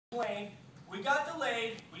plane. We got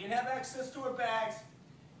delayed. We didn't have access to our bags.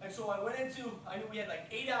 And so I knew we had like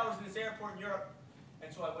 8 hours in this airport in Europe.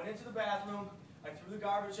 And so I went into the bathroom. I threw the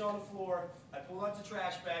garbage on the floor. I pulled out the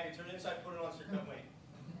trash bag and turned it inside, put it on, started cutting weight.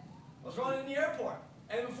 I was running in the airport.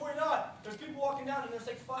 And before you know it, there's people walking down and there's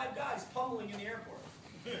like 5 guys pummeling in the airport.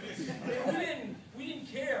 we didn't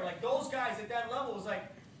care. Like those guys at that level was like,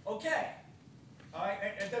 okay. All right,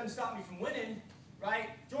 it doesn't stop me from winning, right?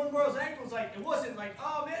 Jordan Burroughs' ankle was like, it wasn't like,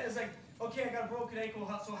 oh man, it's like, okay, I got a broken ankle,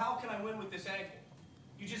 so how can I win with this ankle?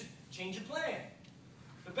 You just change your plan.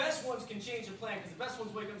 The best ones can change their plan because the best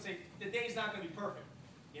ones wake up and say, the day's not going to be perfect.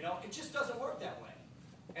 You know, it just doesn't work that way.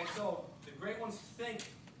 And so the great ones think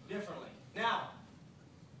differently. Now,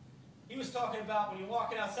 he was talking about when you're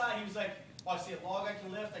walking outside, he was like, oh, I see a log I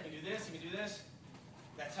can lift, I can do this, I can do this.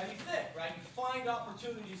 That's how you think, right? You find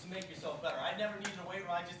opportunities to make yourself better. I never needed a weight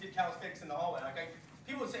room, I just did calisthenics in the hallway. Like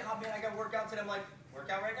people would say, oh man, I got to work out today. I'm like,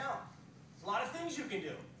 work out right now. There's a lot of things you can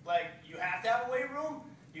do. Like, you have to have a weight room.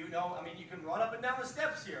 You know, I mean, you can run up and down the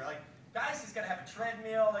steps here. Like, guys just got to have a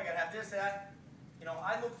treadmill, they got to have this, that. You know,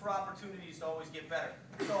 I look for opportunities to always get better.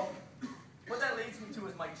 So, what that leads me to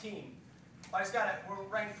is my team. We're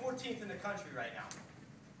ranked 14th in the country right now.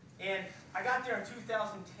 And I got there in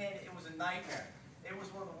 2010, it was a nightmare. It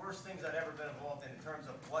was one of the worst things I'd ever been involved in terms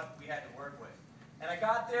of what we had to work with. And I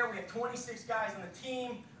got there, we had 26 guys on the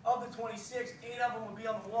team. Of the 26, 8 of them would be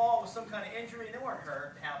on the wall with some kind of injury. They weren't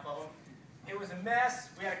hurt, half of them. It was a mess.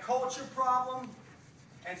 We had a culture problem.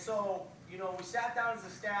 And so, you know, we sat down as a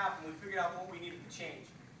staff and we figured out what we needed to change.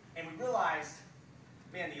 And we realized,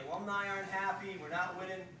 man, the alumni aren't happy, we're not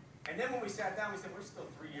winning. And then when we sat down, we said, we're still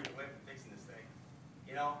 3 years away from fixing this thing.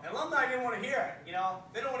 You know, and alumni didn't want to hear it, you know.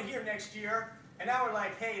 They don't want to hear next year. And now we're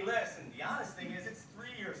like, hey, listen, the honest thing is it's 3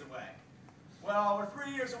 years away. Well, we're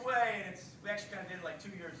 3 years away, and we actually kind of did it like 2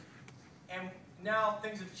 years. And now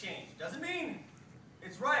things have changed. Doesn't mean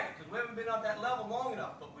it's right, because we haven't been on that level long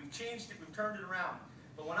enough, but we've changed it, we've turned it around.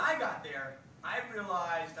 But when I got there, I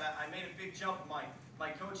realized that I made a big jump in my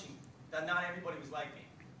coaching, that not everybody was like me.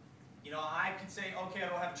 You know, I could say, okay, I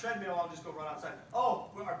don't have a treadmill, I'll just go run outside. Oh,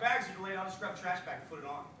 well, our bags are delayed, I'll just grab a trash bag and put it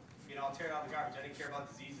on. You know, I'll tear out the garbage. I didn't care about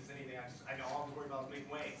diseases, anything. I know all I was worried about was making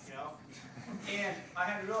weight, you know? And I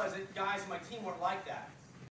had to realize that guys on my team weren't like that.